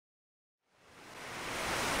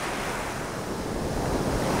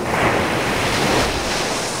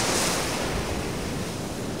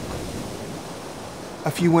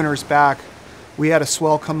A few winters back, we had a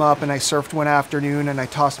swell come up and I surfed one afternoon and I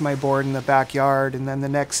tossed my board in the backyard, and then the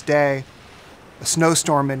next day, a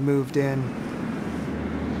snowstorm had moved in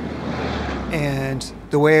and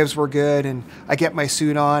the waves were good, and I get my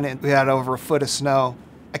suit on and we had over a foot of snow.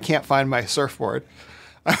 I can't find my surfboard.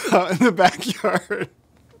 I'm out in the backyard,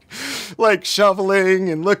 like shoveling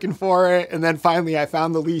and looking for it, and then finally I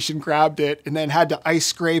found the leash and grabbed it and then had to ice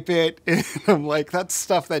scrape it, and I'm like, that's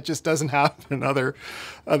stuff that just doesn't happen in other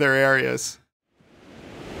areas.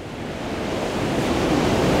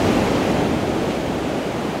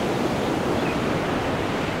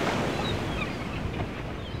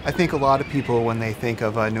 I think a lot of people, when they think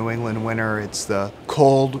of a New England winter, it's the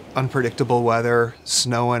cold, unpredictable weather,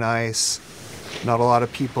 snow and ice. Not a lot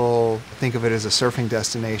of people think of it as a surfing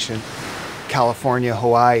destination, California,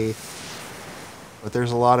 Hawaii. But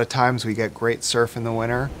there's a lot of times we get great surf in the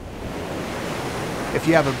winter. If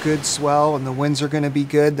you have a good swell and the winds are going to be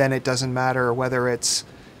good, then it doesn't matter whether it's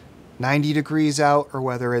 90 degrees out or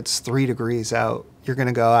whether it's 3 degrees out, you're going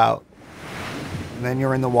to go out. And then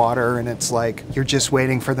you're in the water and it's like you're just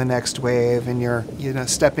waiting for the next wave and you're,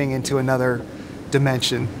 stepping into another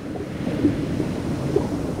dimension.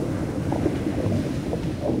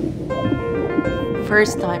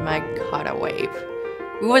 First time I caught a wave.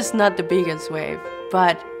 It was not the biggest wave,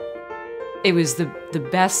 but it was the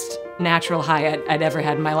best natural high I'd ever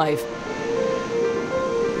had in my life.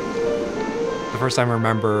 The first time I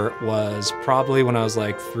remember was probably when I was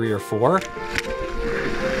like 3 or 4.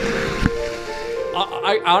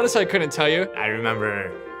 I honestly couldn't tell you. I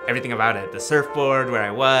remember everything about it. The surfboard, where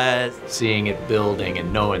I was. Seeing it building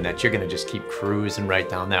and knowing that you're gonna just keep cruising right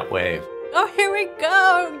down that wave. Oh, here we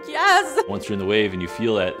go, yes! Once you're in the wave and you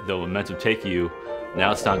feel that the momentum take you,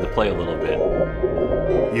 now it's time to play a little bit.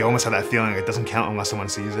 You almost have that feeling it doesn't count unless someone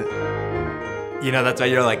sees it. That's why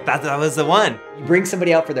you're like, that was the one. You bring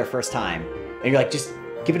somebody out for their first time, and you're like, just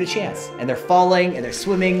give it a chance. And they're falling, and they're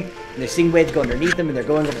swimming, and they're seeing waves go underneath them, and they're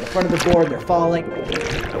going over the front of the board, and they're falling.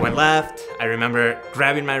 I went left. I remember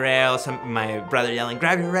grabbing my rail, my brother yelling,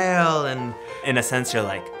 grab your rail, and in a sense you're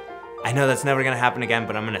like, I know that's never gonna happen again,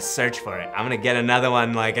 but I'm gonna search for it. I'm gonna get another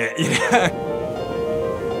one like it,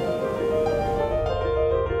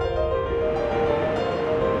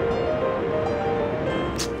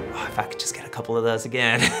 Oh, if I could just get a couple of those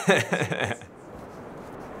again.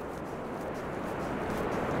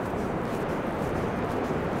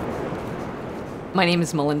 My name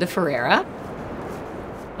is Melinda Ferreira.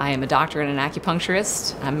 I am a doctor and an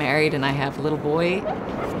acupuncturist. I'm married and I have a little boy.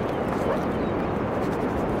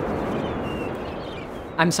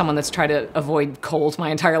 I'm someone that's tried to avoid cold my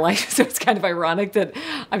entire life, so it's kind of ironic that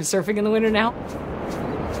I'm surfing in the winter now.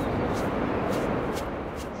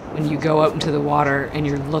 When you go out into the water and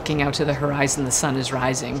you're looking out to the horizon, the sun is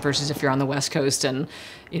rising, versus if you're on the West Coast and,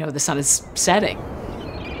 the sun is setting.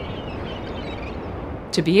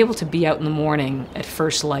 To be able to be out in the morning at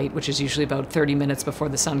first light, which is usually about 30 minutes before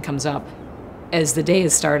the sun comes up, as the day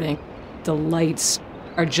is starting, the lights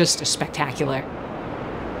are just spectacular.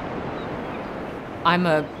 I'm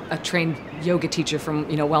a trained yoga teacher from,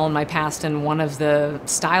 well in my past, and one of the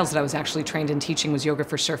styles that I was actually trained in teaching was yoga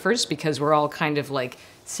for surfers, because we're all kind of like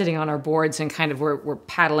sitting on our boards and kind of we're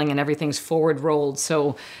paddling and everything's forward rolled.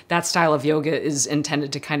 So that style of yoga is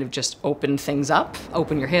intended to kind of just open things up,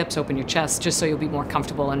 open your hips, open your chest, just so you'll be more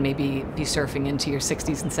comfortable and maybe be surfing into your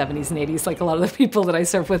 60s and 70s and 80s like a lot of the people that I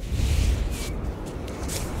surf with.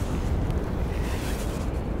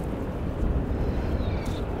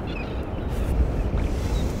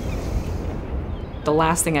 The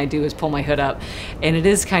last thing I do is pull my hood up, and it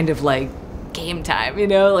is kind of like game time,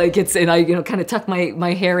 like and I, kind of tuck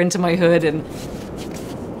my hair into my hood, and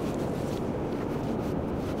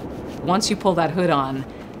once you pull that hood on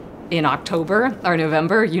in October or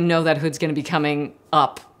November, that hood's gonna be coming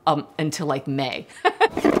up until like May.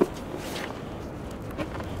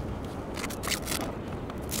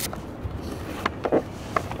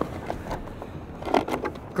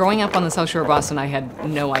 Growing up on the South Shore of Boston, I had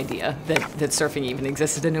no idea that surfing even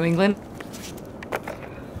existed in New England.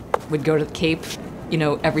 We'd go to the Cape,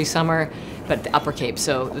 every summer, but the Upper Cape,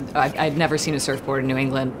 so I'd never seen a surfboard in New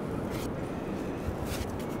England.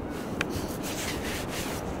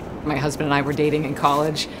 My husband and I were dating in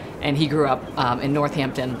college, and he grew up in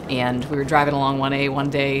Northampton, and we were driving along 1A one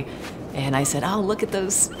day, and I said, oh, look at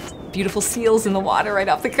those beautiful seals in the water right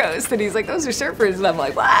off the coast. And he's like, those are surfers, and I'm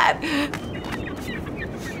like, what?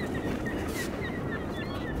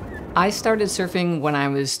 I started surfing when I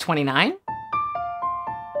was 29.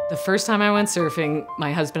 The first time I went surfing,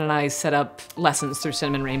 my husband and I set up lessons through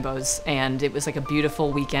Cinnamon Rainbows, and it was like a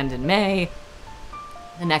beautiful weekend in May.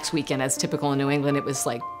 The next weekend, as typical in New England, it was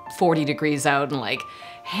like 40 degrees out and like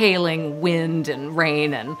hailing, wind and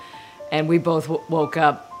rain, and we both woke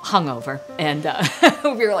up hungover, and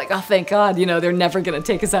we were like, oh, thank God, you know, they're never gonna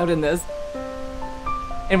take us out in this.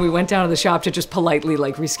 And we went down to the shop to just politely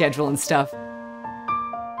like reschedule and stuff.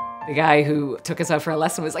 The guy who took us out for a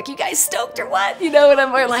lesson was like, you guys stoked or what? You know,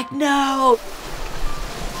 and we're like, no.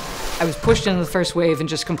 I was pushed into the first wave and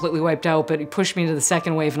just completely wiped out, but he pushed me into the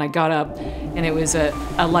second wave and I got up, and it was a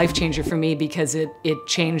life changer for me because it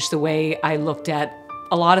changed the way I looked at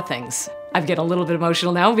a lot of things. I get a little bit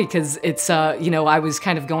emotional now because it's, you know, I was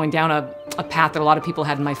kind of going down a path that a lot of people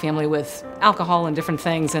had in my family with alcohol and different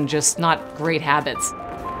things and just not great habits.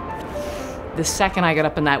 The second I got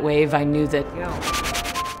up in that wave, I knew that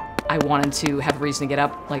I wanted to have a reason to get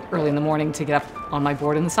up like early in the morning to get up on my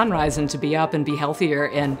board in the sunrise and to be up and be healthier,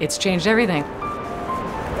 and it's changed everything.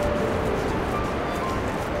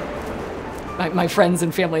 My friends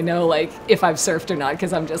and family know like if I've surfed or not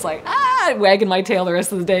because I'm just like, wagging my tail the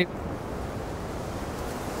rest of the day.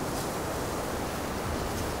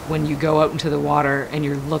 When you go out into the water and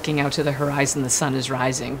you're looking out to the horizon, the sun is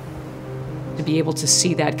rising. To be able to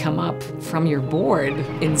see that come up from your board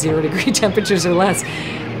in 0-degree temperatures or less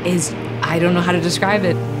is, I don't know how to describe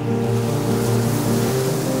it.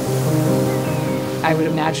 I would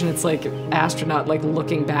imagine it's like an astronaut like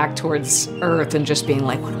looking back towards Earth and just being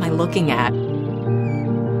like, what am I looking at?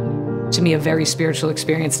 To me, a very spiritual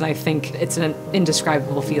experience, and I think it's an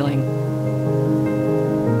indescribable feeling.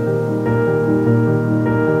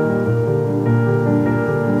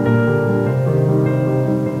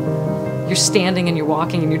 You're standing and you're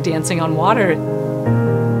walking and you're dancing on water.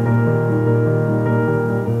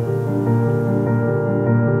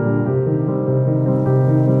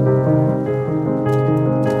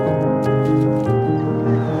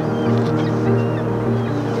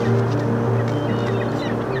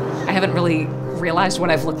 I haven't really realized what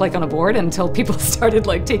I've looked like on a board until people started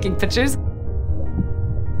like taking pictures.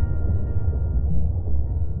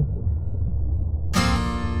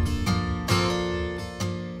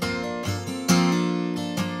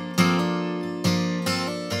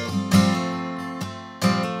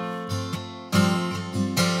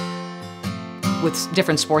 With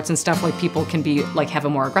different sports and stuff, like people can be like have a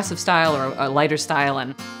more aggressive style or a lighter style,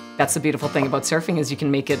 and that's the beautiful thing about surfing is you can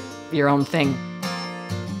make it your own thing.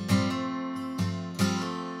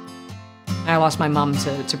 I lost my mom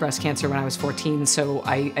to breast cancer when I was 14, so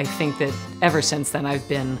I think that ever since then I've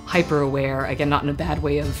been hyper aware, again, not in a bad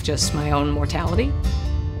way, of just my own mortality.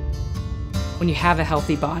 When you have a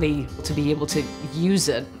healthy body, to be able to use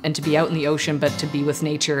it and to be out in the ocean, but to be with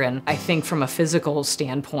nature. And I think from a physical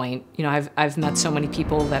standpoint, you know, I've met so many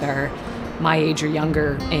people that are my age or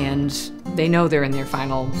younger, and they know they're in their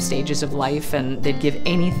final stages of life and they'd give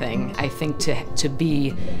anything, I think, to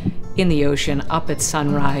be in the ocean, up at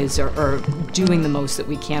sunrise, or doing the most that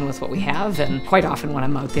we can with what we have. And quite often when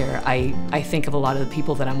I'm out there, I think of a lot of the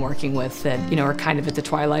people that I'm working with that, you know, are kind of at the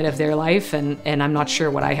twilight of their life, and I'm not sure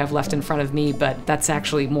what I have left in front of me, but that's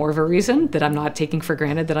actually more of a reason that I'm not taking for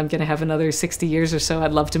granted that I'm gonna have another 60 years or so.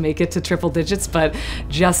 I'd love to make it to triple digits, but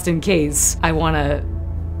just in case, I wanna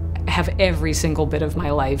have every single bit of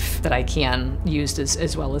my life that I can used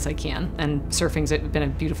as well as I can. And surfing's been a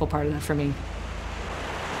beautiful part of that for me.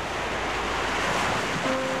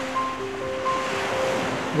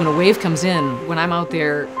 When a wave comes in, when I'm out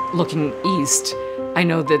there looking east, I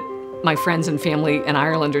know that my friends and family in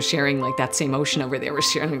Ireland are sharing like that same ocean over there. We're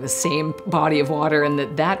sharing the same body of water, and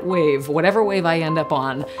that wave, whatever wave I end up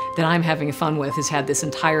on that I'm having fun with, has had this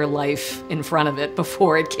entire life in front of it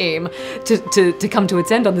before it came to come to its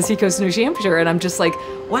end on the seacoast of New Hampshire. And I'm just like,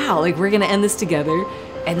 wow, like we're gonna end this together.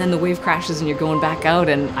 And then the wave crashes and you're going back out,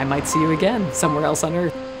 and I might see you again somewhere else on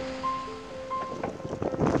Earth.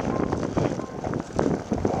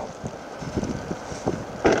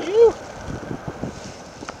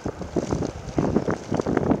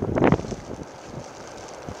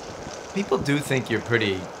 People do think you're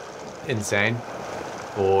pretty insane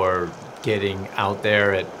for getting out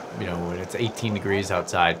there at, you know, when it's 18 degrees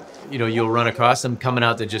outside. You know, you'll run across them coming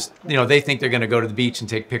out to just, you know, they think they're going to go to the beach and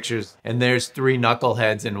take pictures, and there's 3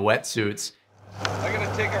 knuckleheads in wetsuits. I'm going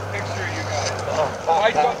to take a picture of you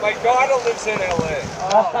guys. My daughter lives in L.A.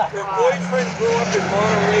 Her boyfriend grew up in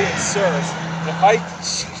Monterey and surfs. If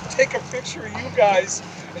I take a picture of you guys,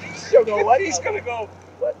 he'll go, what? He's going to go,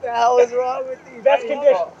 what the hell is wrong with you? Best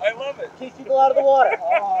condition. I love it. Keeps people out of the water.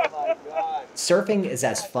 Oh my God. Surfing is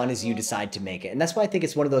as fun as you decide to make it. And that's why I think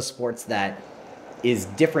it's one of those sports that is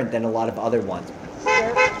different than a lot of other ones.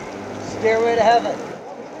 Stairway to heaven.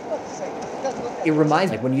 It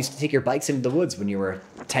reminds me, like when you used to take your bikes into the woods when you were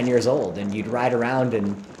 10 years old, and you'd ride around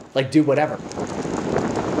and like do whatever.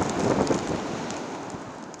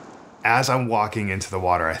 As I'm walking into the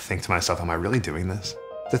water, I think to myself, am I really doing this?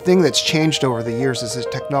 The thing that's changed over the years is the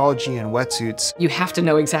technology in wetsuits. You have to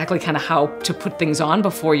know exactly kind of how to put things on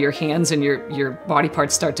before your hands and your body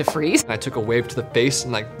parts start to freeze. I took a wave to the face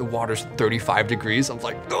and like the water's 35 degrees. I'm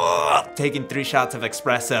like, ugh! Taking 3 shots of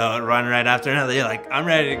espresso and run right after another, you're like, I'm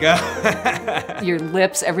ready to go. Your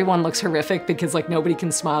lips, everyone looks horrific because like nobody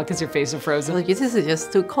can smile because your face is frozen. Like, this is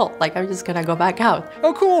just too cold. Like, I'm just gonna go back out.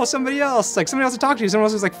 Oh cool, somebody else to talk to you. Someone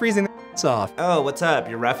else is like freezing their off. Oh, what's up?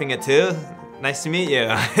 You're roughing it too? Nice to meet you.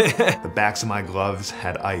 The backs of my gloves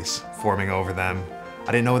had ice forming over them.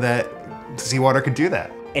 I didn't know that seawater could do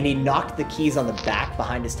that. And he knocked the keys on the back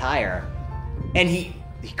behind his tire, and he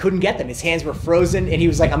couldn't get them. His hands were frozen, and he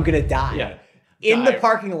was like, I'm gonna die. Yeah. In the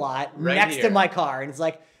parking lot, Right next here. to my car. And it's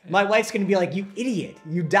like, my wife's gonna be like, you idiot.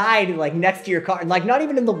 You died like next to your car, and like not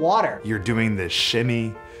even in the water. You're doing this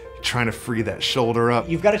shimmy, trying to free that shoulder up.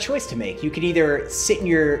 You've got a choice to make. You can either sit in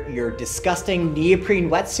your disgusting neoprene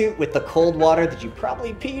wetsuit with the cold water that you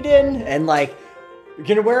probably peed in, and like, you're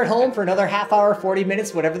gonna wear it home for another half hour, 40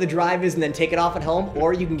 minutes, whatever the drive is, and then take it off at home,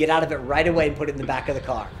 or you can get out of it right away and put it in the back of the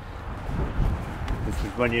car. This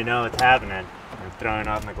is when you know it's happening. You're throwing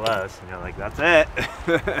off my gloves, and you're like, that's it.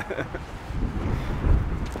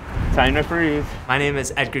 Time to freeze. My name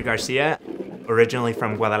is Edgar Garcia, originally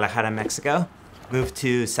from Guadalajara, Mexico. Moved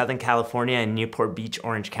to Southern California in Newport Beach,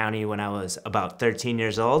 Orange County when I was about 13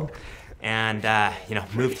 years old. And,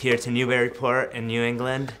 moved here to Newburyport in New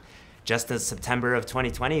England just in September of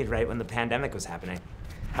 2020, right when the pandemic was happening.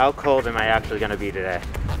 How cold am I actually gonna be today?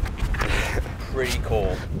 Pretty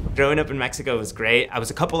cold. Growing up in Mexico was great. I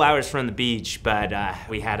was a couple hours from the beach, but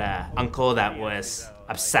we had an uncle that was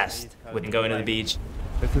obsessed with going to the beach.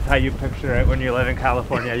 This is how you picture it when you live in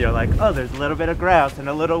California. You're like, oh, there's a little bit of grass and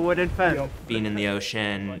a little wooden fence. Being in the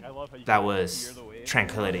ocean, that was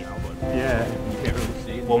tranquility. Yeah, you can't really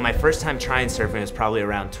see it. Well, my first time trying surfing was probably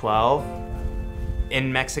around 12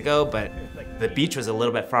 in Mexico, but the beach was a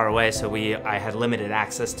little bit far away, so I had limited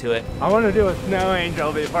access to it. I want to do a snow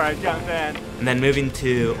angel before I jump in. And then moving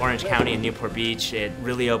to Orange County and Newport Beach, it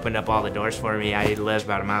really opened up all the doors for me. I lived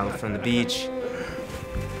about a mile from the beach.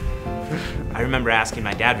 I remember asking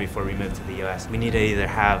my dad before we moved to the US, we need to either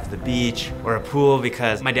have the beach or a pool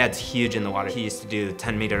because my dad's huge in the water. He used to do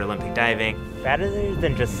 10-meter Olympic diving. Better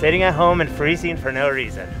than just sitting at home and freezing for no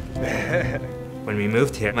reason. When we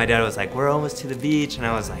moved here, my dad was like, we're almost to the beach. And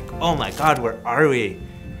I was like, oh my God, where are we?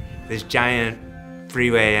 This giant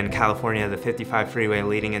freeway in California, the 55 freeway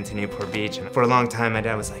leading into Newport Beach. And for a long time, my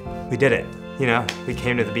dad was like, we did it. You know, we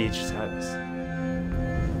came to the beach. So it was...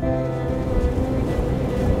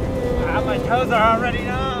 My toes are already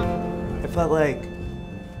numb. I felt like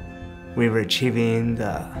we were achieving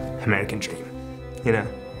the American dream, you know?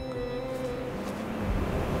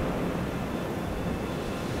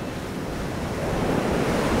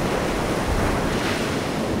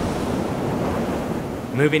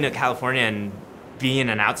 Moving to California and being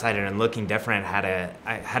an outsider and looking different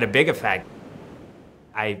had a big effect.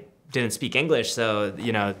 I didn't speak English, so,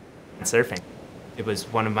 surfing. It was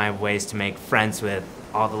one of my ways to make friends with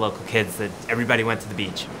all the local kids, that everybody went to the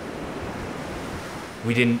beach.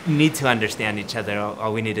 We didn't need to understand each other.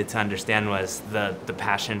 All we needed to understand was the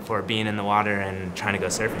passion for being in the water and trying to go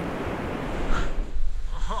surfing.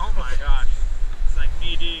 Oh my God, it's like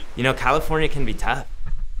knee deep. California can be tough.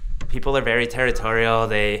 People are very territorial.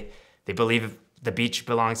 They believe the beach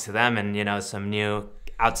belongs to them, and some new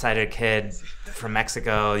outsider kid from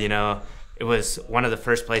Mexico, it was one of the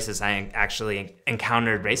first places I actually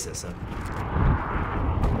encountered racism.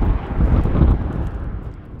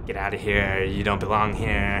 Get out of here, you don't belong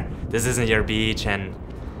here, this isn't your beach. And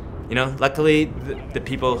luckily the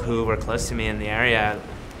people who were close to me in the area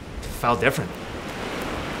felt different.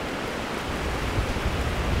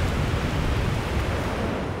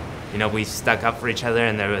 We stuck up for each other,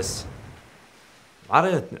 and there was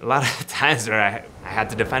a lot of times where I had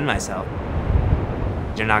to defend myself.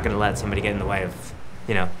 You're not gonna let somebody get in the way of,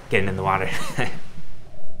 getting in the water.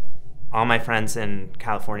 All my friends in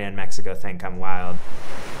California and Mexico think I'm wild.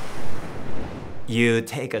 You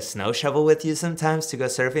take a snow shovel with you sometimes to go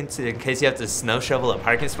surfing, in case you have to snow shovel a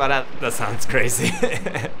parking spot out? That sounds crazy.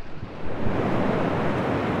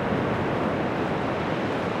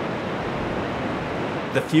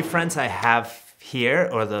 The few friends I have here,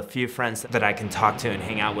 or the few friends that I can talk to and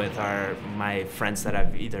hang out with, are my friends that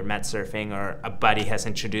I've either met surfing or a buddy has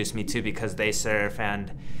introduced me to because they surf.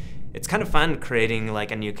 And it's kind of fun creating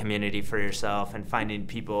like a new community for yourself and finding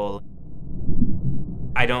people.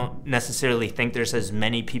 I don't necessarily think there's as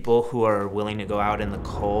many people who are willing to go out in the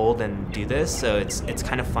cold and do this, so it's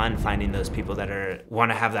kind of fun finding those people that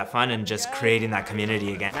want to have that fun and just creating that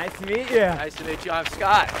community again. Nice to meet you. Nice to meet you. I'm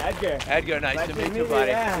Scott. Edgar. Edgar, nice to meet you,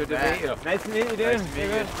 buddy. Yeah. Good to meet you. Nice to meet you, dude. Nice to meet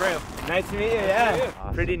you. It's Grim. Nice to meet you, yeah.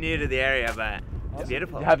 Awesome. Pretty new to the area, but it's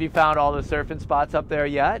beautiful. Have you found all the surfing spots up there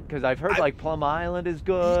yet? Because I've heard like Plum Island is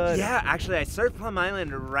good. Yeah, actually, I surfed Plum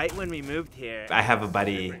Island right when we moved here. I have a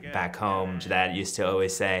buddy back home that used to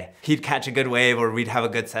always say, he'd catch a good wave or we'd have a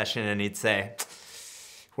good session and he'd say,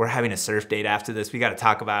 we're having a surf date after this, we gotta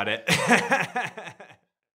talk about it.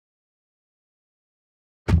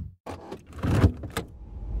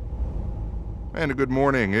 And a good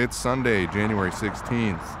morning. It's Sunday, January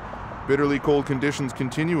 16th. Bitterly cold conditions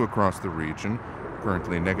continue across the region,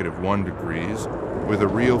 currently -1 degrees, with a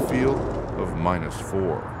real feel of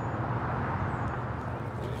 -4.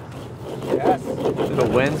 Yes. The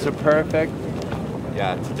winds are perfect.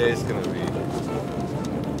 Yeah, today's gonna be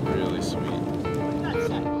really sweet.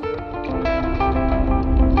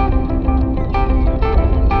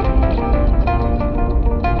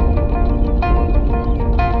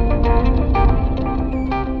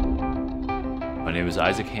 My name is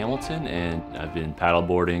Isaac Hamilton, and I've been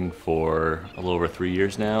paddleboarding for a little over 3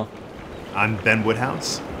 years now. I'm Ben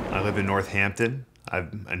Woodhouse. I live in Northampton.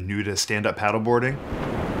 I'm new to stand-up paddleboarding.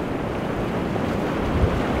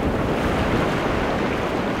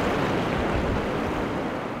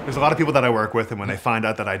 There's a lot of people that I work with, and when they find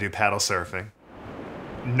out that I do paddle surfing,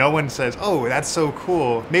 no one says, oh, that's so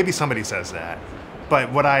cool. Maybe somebody says that.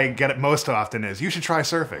 But what I get most often is, you should try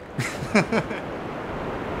surfing.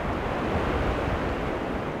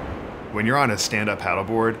 When you're on a stand-up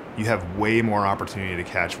paddleboard, you have way more opportunity to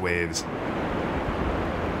catch waves.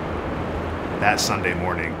 That Sunday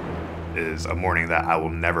morning is a morning that I will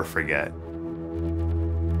never forget.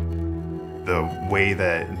 The way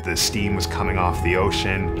that the steam was coming off the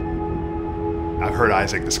ocean. I've heard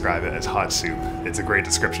Isaac describe it as hot soup. It's a great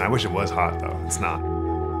description. I wish it was hot though, it's not.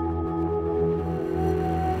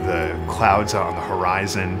 The clouds out on the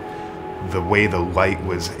horizon, the way the light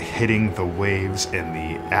was hitting the waves in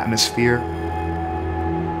the atmosphere.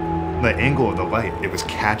 The angle of the light, it was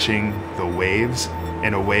catching the waves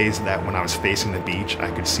in a ways that when I was facing the beach,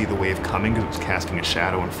 I could see the wave coming because it was casting a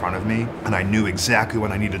shadow in front of me. And I knew exactly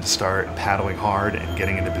when I needed to start paddling hard and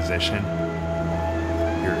getting into position.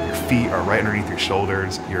 Your feet are right underneath your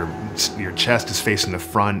shoulders, your chest is facing the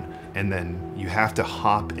front, and then you have to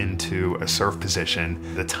hop into a surf position.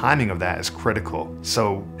 The timing of that is critical.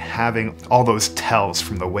 So having all those tells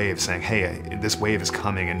from the wave saying, hey, this wave is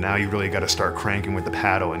coming and now you really gotta start cranking with the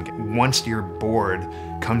paddle. And once your board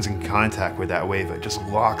comes in contact with that wave, it just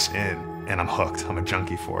locks in and I'm hooked. I'm a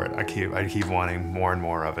junkie for it. I keep wanting more and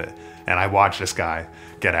more of it. And I watch this guy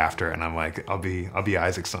get after it and I'm like, I'll be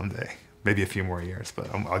Isaac someday. Maybe a few more years, but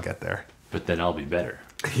I'll get there. But then I'll be better.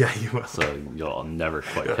 Yeah, you will. So you'll never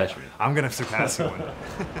quite catch me. I'm gonna surpass you one day.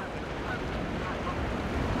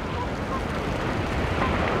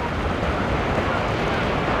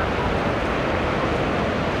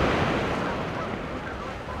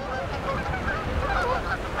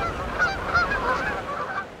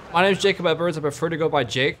 My name is Jacob Edwards. I prefer to go by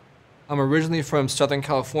Jake. I'm originally from Southern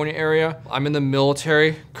California area. I'm in the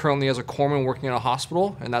military, currently as a corpsman working in a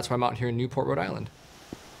hospital, and that's why I'm out here in Newport, Rhode Island.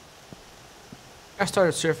 I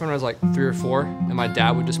started surfing when I was like 3 or 4, and my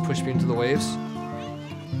dad would just push me into the waves.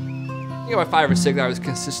 I think by 5 or 6, I was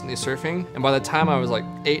consistently surfing, and by the time I was like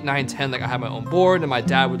 8, 9, 10, like I had my own board, and my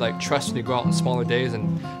dad would like trust me to go out on smaller days,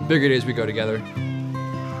 and bigger days we go together.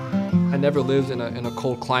 I never lived in a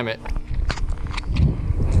cold climate.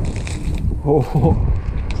 Oh.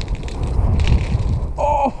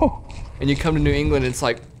 Oh. And you come to New England, it's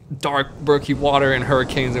like dark, murky water and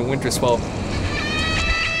hurricanes and winter swell.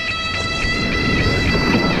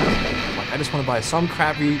 I just want to buy some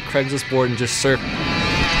crappy Craigslist board and just surf.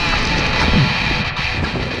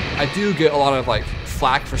 I do get a lot of like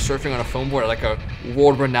flack for surfing on a foam board at like a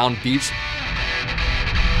world-renowned beach.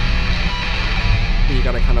 You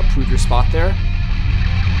gotta kind of prove your spot there.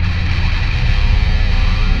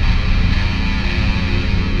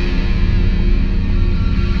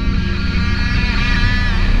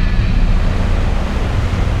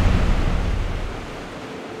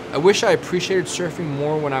 I wish I appreciated surfing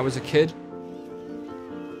more when I was a kid.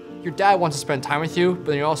 Your dad wants to spend time with you, but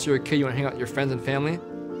then you're also a kid, you want to hang out with your friends and family.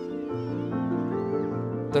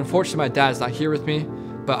 But unfortunately, my dad's not here with me,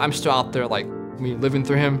 but I'm still out there, like, living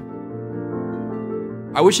through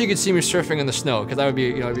him. I wish he could see me surfing in the snow, because that would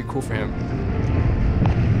be, it'd be cool for him.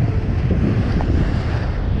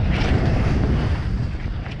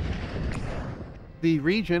 The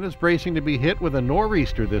region is bracing to be hit with a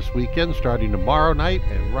nor'easter this weekend, starting tomorrow night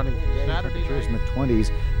and running through Saturday Temperatures night. in the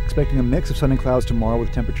 20s. Expecting a mix of sun and clouds tomorrow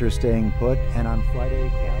with temperatures staying put. And on Friday,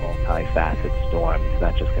 multi-faceted storm. It's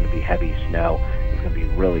not just going to be heavy snow. It's going to be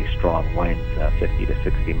really strong winds, 50 to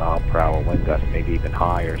 60 mile per hour wind gusts, maybe even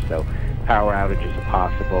higher. So power outages are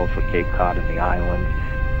possible for Cape Cod and the islands,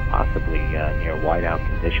 possibly near whiteout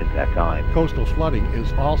conditions at times. Coastal flooding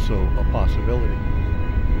is also a possibility.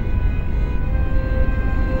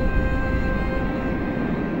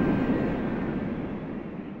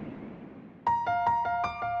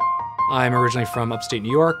 I'm originally from upstate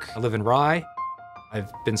New York. I live in Rye.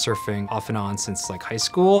 I've been surfing off and on since like high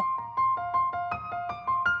school.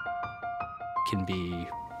 It can be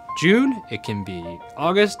June, it can be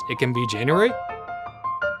August, it can be January.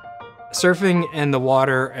 Surfing and the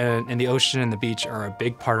water and the ocean and the beach are a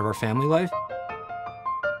big part of our family life.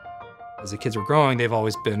 As the kids were growing, they've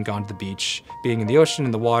always been gone to the beach, being in the ocean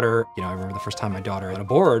and the water. You know, I remember the first time my daughter on a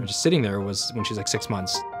board, just sitting there, was when she was like 6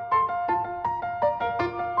 months.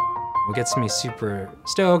 What gets me super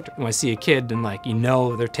stoked when I see a kid and like, you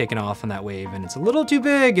know, they're taking off on that wave and it's a little too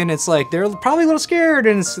big and it's like, they're probably a little scared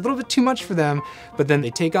and it's a little bit too much for them, but then they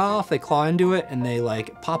take off, they claw into it and they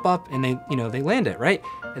like pop up and they, you know, they land it, right?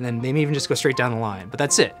 And then they may even just go straight down the line, but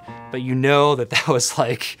that's it. But you know that that was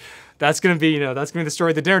like, that's gonna be, you know, that's gonna be the story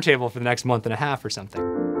at the dinner table for the next month and a half or something.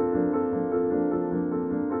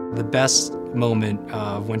 The best moment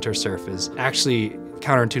of winter surf is actually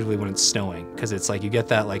counterintuitively when it's snowing, because it's like you get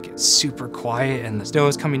that like super quiet and the snow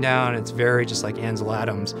is coming down. It's very just like Ansel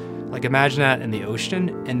Adams. Like imagine that in the ocean,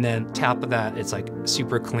 and then top of that, it's like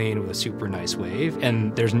super clean with a super nice wave,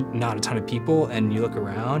 and there's not a ton of people, and you look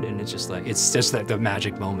around, and it's just like the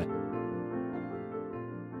magic moment.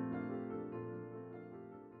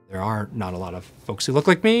 There are not a lot of folks who look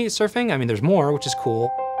like me surfing. I mean, there's more, which is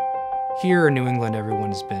cool. Here in New England,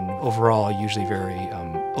 everyone's been overall usually very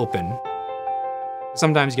open.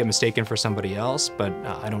 Sometimes you get mistaken for somebody else, but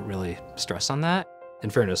I don't really stress on that. In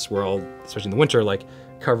fairness, we're all, especially in the winter, like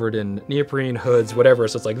covered in neoprene, hoods, whatever,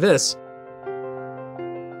 so it's like this.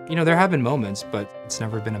 You know, there have been moments, but it's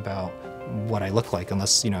never been about what I look like,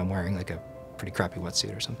 unless, you know, I'm wearing like a pretty crappy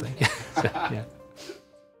wetsuit or something. So, yeah.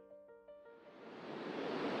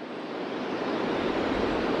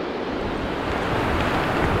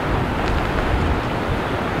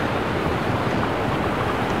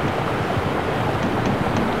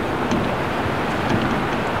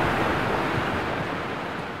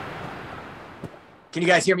 Can you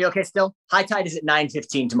guys hear me okay still? High tide is at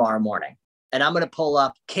 9:15 tomorrow morning. And I'm going to pull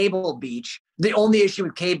up Cable Beach. The only issue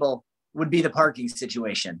with Cable would be the parking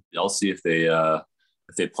situation. I'll see if they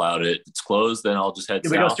plowed it. If it's closed, then I'll just head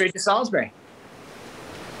south. We go straight to Salisbury.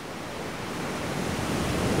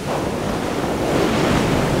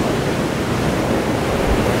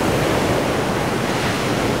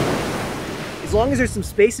 As long as there's some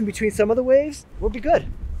space in between some of the waves, we'll be good.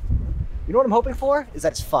 You know what I'm hoping for? Is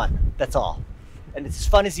that it's fun. That's all. And it's as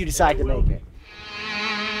fun as you decide to make it.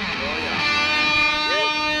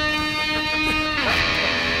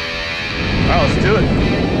 All right, let's do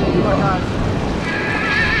it. Good luck, guys.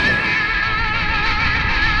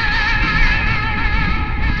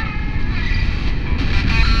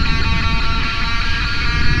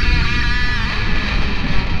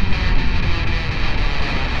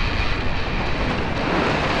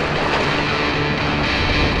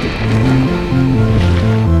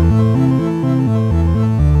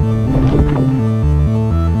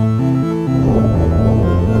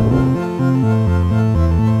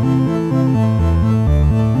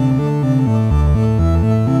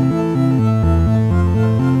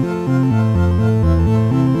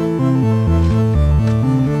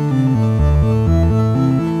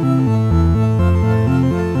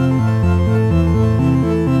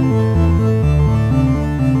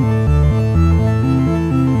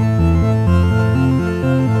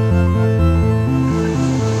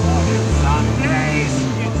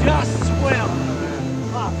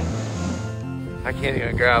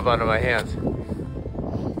 Grab onto my hands.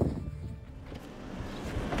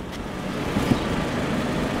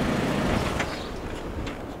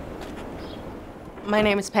 My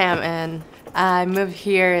name is Pam, and I moved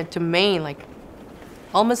here to Maine like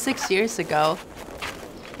almost 6 years ago.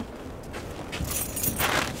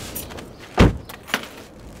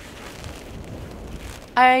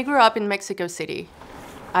 I grew up in Mexico City.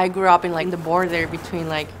 I grew up in like the border between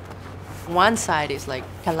like one side is like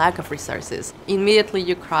a lack of resources. Immediately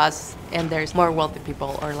you cross and there's more wealthy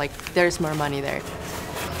people, or like there's more money there.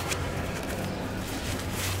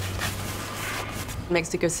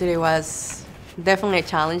 Mexico City was definitely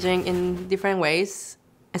challenging in different ways.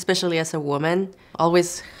 especially as a woman,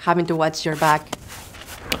 always having to watch your back.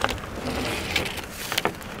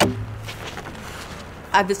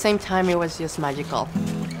 At the same time, it was just magical.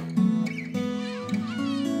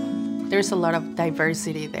 There's a lot of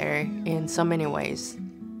diversity there in so many ways.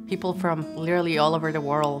 People from literally all over the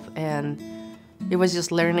world, and it was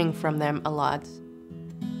just learning from them a lot.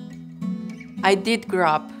 I did grow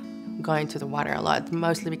up going to the water a lot,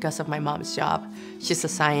 mostly because of my mom's job. She's a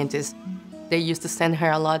scientist. They used to send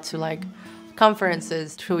her a lot to like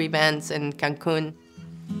conferences, to events in Cancun.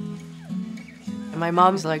 And my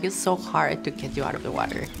mom's like, it's so hard to get you out of the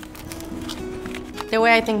water. The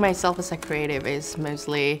way I think myself as a creative is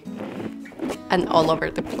mostly an all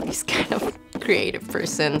over the place kind of creative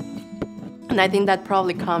person. And I think that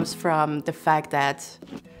probably comes from the fact that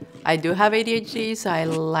I do have ADHD, so I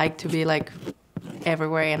like to be like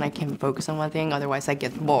everywhere and I can focus on one thing, otherwise I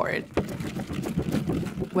get bored.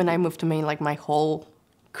 When I moved to Maine, like my whole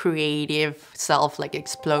creative self like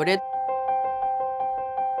exploded.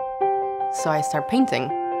 So I started painting.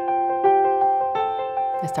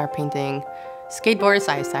 I started painting skateboards,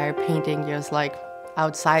 I started painting just like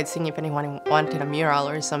outside, seeing if anyone wanted a mural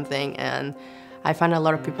or something, and I found a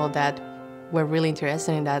lot of people that were really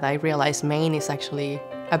interested in that. I realized Maine is actually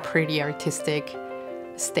a pretty artistic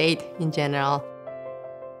state in general.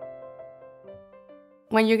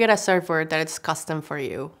 When you get a surfboard that is custom for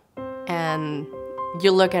you, and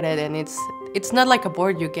you look at it and it's not like a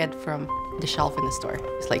board you get from the shelf in the store.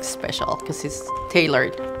 It's like special because it's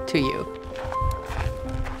tailored to you.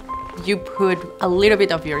 You put a little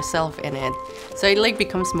bit of yourself in it, so it like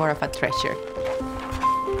becomes more of a treasure.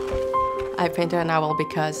 I painted an owl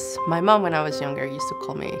because my mom, when I was younger, used to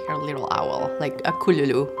call me her little owl, like a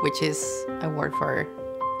kululu, which is a word for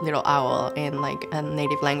little owl in like a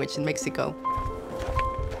native language in Mexico.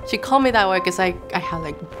 She called me that way because I had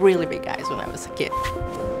like really big eyes when I was a kid.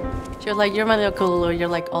 She was like, you're my little kululu, you're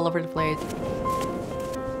like all over the place.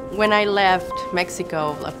 When I left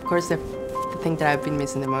Mexico, of course, the thing that I've been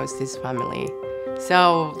missing the most is family.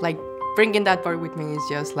 So like bringing that board with me is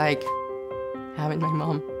just like having my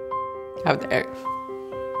mom out there.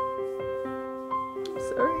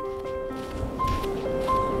 Sorry.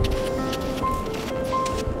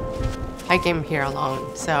 I came here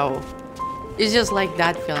alone, so it's just like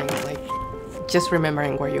that feeling of like just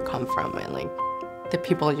remembering where you come from and like the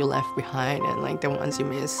people you left behind and like the ones you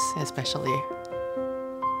miss, especially,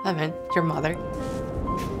 I mean, your mother.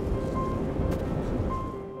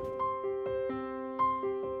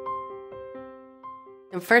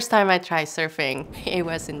 The first time I tried surfing, it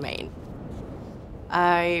was in Maine.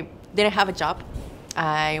 I didn't have a job.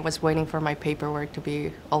 I was waiting for my paperwork to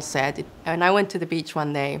be all set. And I went to the beach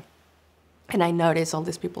one day and I noticed all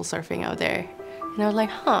these people surfing out there. And I was like,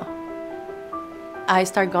 huh. I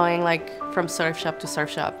started going like from surf shop to surf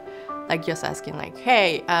shop, like just asking like,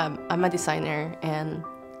 hey, I'm a designer and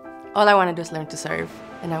all I want to do is learn to surf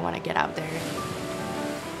and I want to get out there.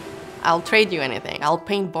 I'll trade you anything. I'll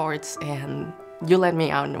paint boards and you let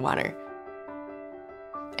me out in the water.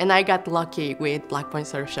 And I got lucky with Black Point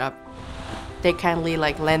Surf Shop. They kindly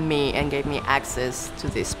like lent me and gave me access to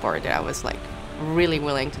this sport that I was like really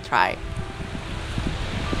willing to try.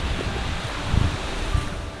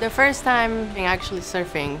 The first time actually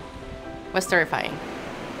surfing was terrifying.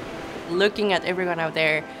 Looking at everyone out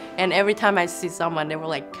there, and every time I see someone, they will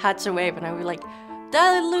like catch a wave and I would be like,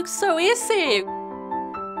 that looks so easy.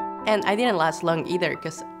 And I didn't last long either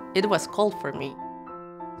because it was cold for me.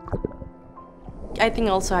 I think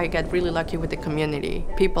also I got really lucky with the community.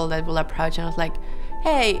 People that will approach and I was like,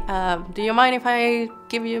 hey, do you mind if I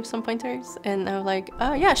give you some pointers? And I was like,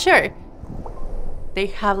 oh yeah, sure. They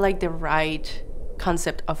have like the right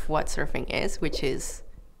concept of what surfing is, which is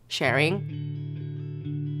sharing.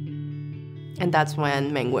 And that's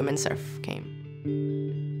when Maine Women Surf came.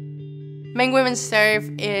 Maine Women Surf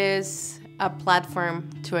is a platform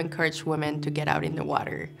to encourage women to get out in the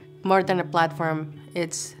water. More than a platform,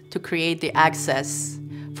 it's to create the access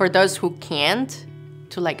for those who can't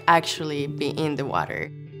to like actually be in the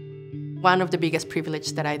water. One of the biggest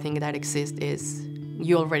privileges that I think that exists is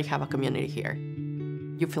you already have a community here.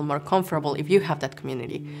 You feel more comfortable if you have that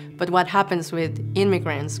community. But what happens with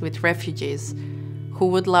immigrants, with refugees, who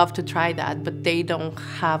would love to try that, but they don't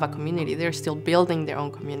have a community. They're still building their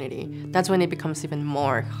own community. That's when it becomes even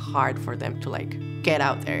more hard for them to like get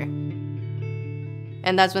out there.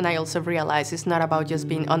 And that's when I also realized it's not about just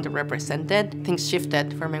being underrepresented. Things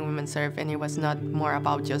shifted for Maine Women Surf, and it was not more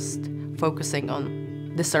about just focusing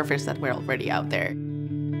on the surfers that were already out there.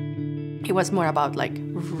 It was more about like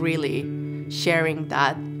really sharing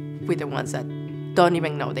that with the ones that don't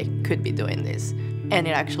even know they could be doing this. And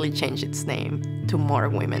it actually changed its name to More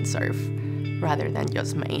Women Surf rather than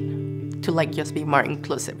just Maine, to like just be more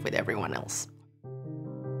inclusive with everyone else.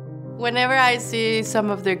 Whenever I see some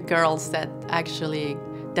of the girls that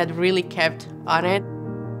really kept on it,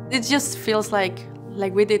 it just feels like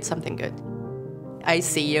we did something good. I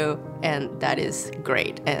see you, and that is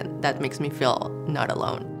great, and that makes me feel not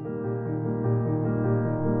alone.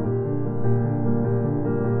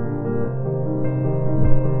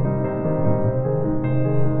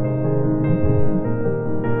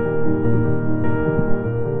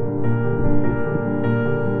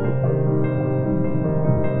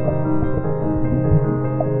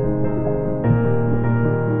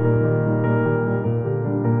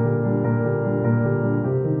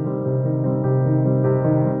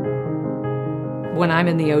 When I'm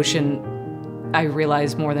in the ocean, I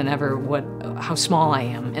realize more than ever how small I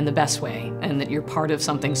am in the best way, and that you're part of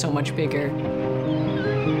something so much bigger.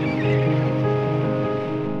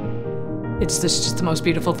 It's just the most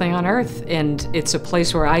beautiful thing on earth, and it's a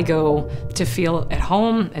place where I go to feel at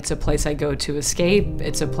home. It's a place I go to escape.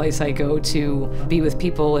 It's a place I go to be with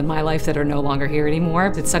people in my life that are no longer here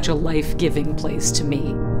anymore. It's such a life-giving place to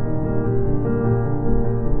me.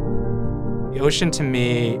 The ocean to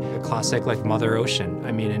me, a classic like Mother Ocean.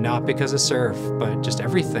 I mean, and not because of surf, but just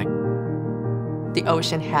everything. The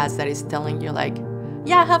ocean has that is telling you like,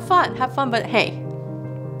 yeah, have fun, but hey,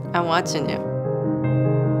 I'm watching you.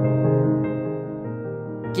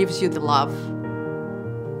 Gives you the love,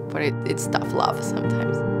 but it's tough love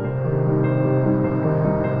sometimes.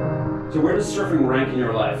 So where does surfing rank in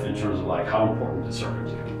your life in terms of like how important is surfing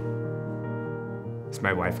to you? Is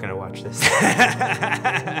my wife gonna watch this?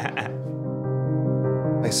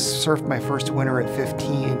 I surfed my first winter at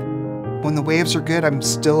 15. When the waves are good, I'm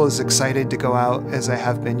still as excited to go out as I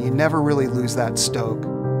have been. You never really lose that stoke.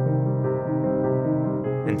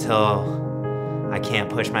 Until I can't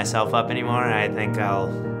push myself up anymore, I think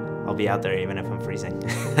I'll be out there even if I'm freezing.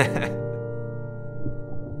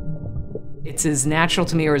 It's as natural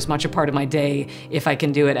to me or as much a part of my day if I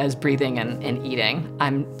can do it as breathing and eating.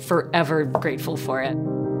 I'm forever grateful for it.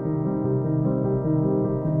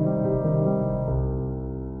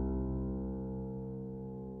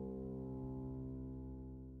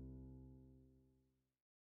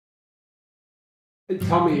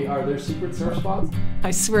 Tell me, are there secret surf spots?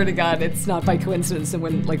 I swear to God, it's not by coincidence that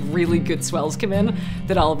when like really good swells come in,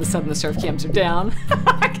 that all of a sudden the surf cams are down.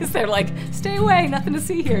 Because they're like, stay away, nothing to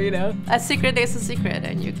see here, you know? A secret is a secret,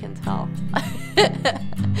 and you can tell.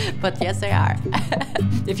 But yes, they are.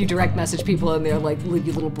 If you direct message people and they're like, leave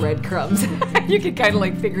you little breadcrumbs, you can kind of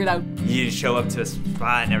like figure it out. You show up to a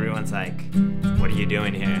spot and everyone's like, what are you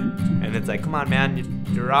doing here? And it's like, come on, man,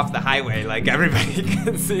 you're off the highway. Like, everybody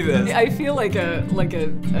can see this. I feel like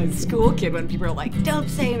a school kid when people are like, don't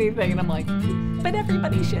say anything. And I'm like, but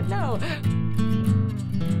everybody should know.